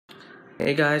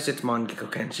Hey guys, it's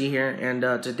Mangekyo Kenshi here, and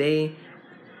today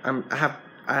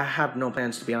I have no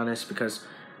plans, to be honest, because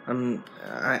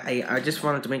I just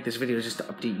wanted to make this video just to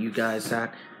update you guys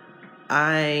that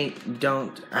I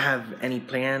don't have any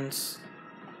plans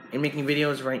in making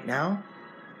videos right now,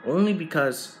 only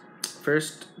because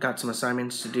first got some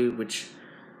assignments to do, which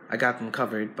I got them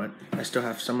covered, but I still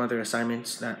have some other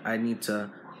assignments that I need to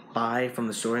buy from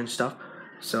the store and stuff.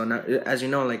 So now, as you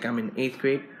know, like I'm in 8th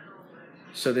grade.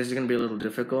 So this is gonna be a little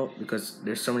difficult because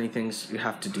there's so many things you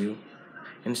have to do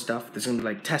and stuff. There's gonna be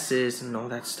like tests and all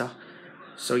that stuff.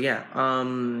 So yeah,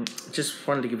 just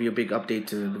wanted to give you a big update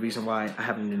to the reason why I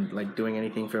haven't been like doing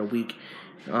anything for a week.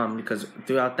 Because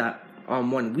throughout that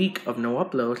 1 week of no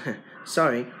upload,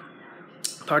 sorry,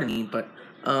 pardon me, but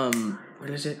what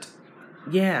is it?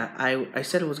 Yeah, I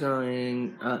said it was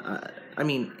going. I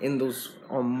mean, in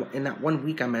that 1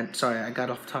 week, I meant. Sorry, I got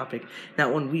off topic. In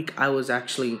that 1 week, I was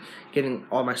actually getting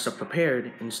all my stuff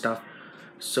prepared and stuff.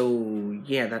 So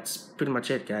yeah, that's pretty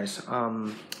much it, guys.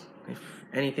 If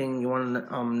anything you want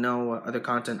to know what other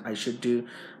content I should do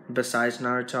besides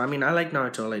Naruto, I mean, I like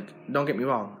Naruto. Like, don't get me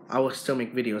wrong, I will still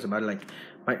make videos about it,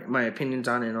 like my opinions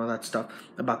on it and all that stuff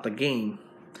about the game.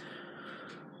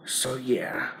 So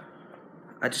yeah.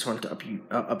 I just wanted to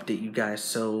update you guys.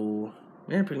 So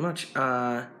yeah, pretty much.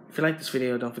 If you like this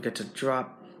video, don't forget to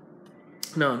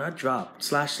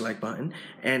slash the like button.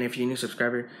 And if you're a new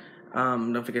subscriber,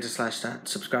 don't forget to slash that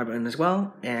subscribe button as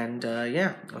well. And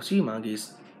yeah, I'll see you,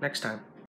 Mongies, next time.